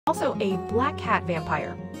also a black cat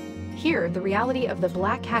vampire. Here, the reality of the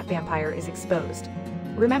black cat vampire is exposed.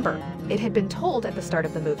 Remember, it had been told at the start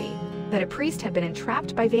of the movie that a priest had been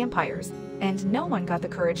entrapped by vampires, and no one got the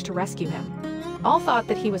courage to rescue him. All thought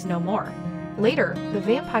that he was no more. Later, the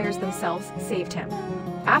vampires themselves saved him.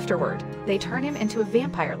 Afterward, they turn him into a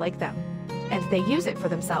vampire like them, and they use it for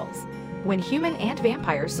themselves. When human and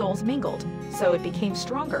vampire souls mingled, so it became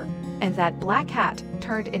stronger, and that black cat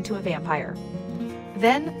turned into a vampire.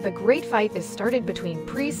 Then, the great fight is started between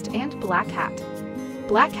priest and black cat.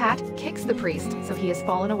 Black cat kicks the priest, so he has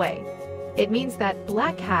fallen away. It means that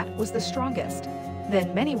black cat was the strongest.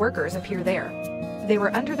 Then many workers appear there. They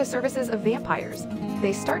were under the services of vampires.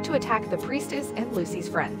 They start to attack the priestess and Lucy's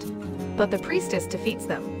friend. But the priestess defeats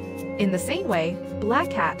them. In the same way, black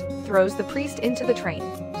cat throws the priest into the train.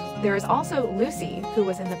 There is also Lucy, who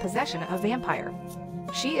was in the possession of a vampire.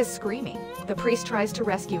 She is screaming. The priest tries to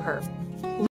rescue her,